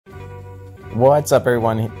What's up,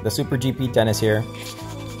 everyone? The Super GP Dennis here.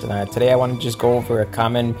 Today I want to just go over a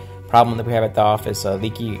common problem that we have at the office, a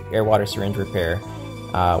leaky air water syringe repair.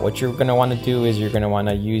 What you're going to want to do is you're going to want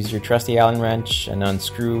to use your trusty Allen wrench and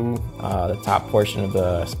unscrew the top portion of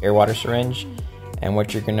the air water syringe. And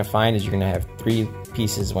what you're going to find is you're going to have three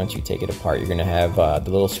pieces once you take it apart. You're going to have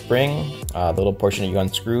the little spring, the little portion that you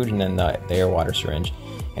unscrewed, and then the air water syringe.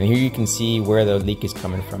 And here you can see where the leak is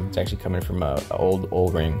coming from. It's actually coming from an old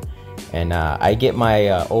O-ring. And I get my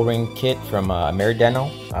O-ring kit from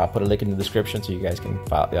Amerideno. I'll put a link in the description so you guys can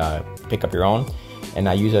pick up your own. And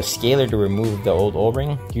I use a scaler to remove the old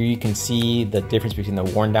O-ring. Here you can see the difference between the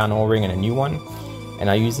worn down O-ring and a new one. And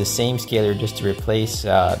I use the same scaler just to replace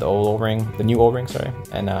the old O-ring, the new O-ring, sorry.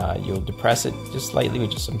 And you'll depress it just slightly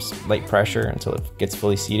with just some light pressure until it gets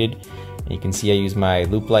fully seated. And you can see I use my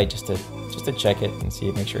loop light just to check it and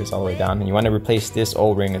see, make sure it's all the way down. And you want to replace this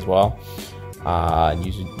O-ring as well.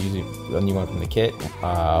 Use a new one from the kit.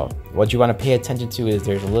 What you want to pay attention to is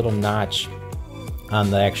there's a little notch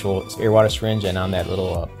on the actual air water syringe and on that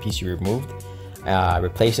little piece you removed.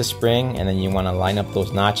 Replace the spring, and then you want to line up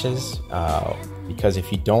those notches because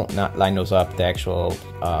if you don't line those up, the actual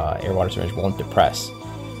air water syringe won't depress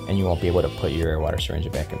and you won't be able to put your air water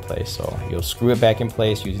syringe back in place. So you'll screw it back in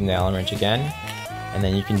place using the Allen wrench again, and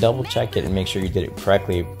then you can double check it and make sure you did it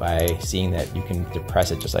correctly by seeing that you can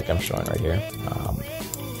depress it just like I'm showing right here.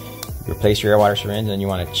 Replace your air water syringe, and you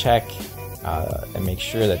want to check and make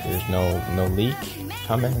sure that there's no leak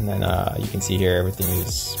coming, and then you can see here everything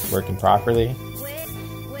is working properly.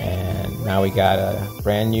 And now we got a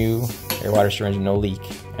brand new air water syringe, no leak,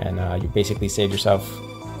 and you basically saved yourself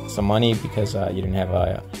some money because you didn't have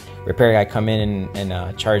a repair guy come in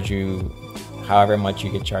and charge you however much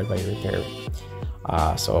you get charged by your repair.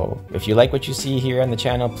 So if you like what you see here on the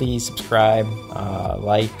channel, please subscribe,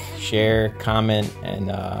 like, share, comment,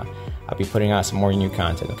 and I'll be putting out some more new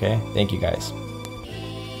content. Okay, thank you guys.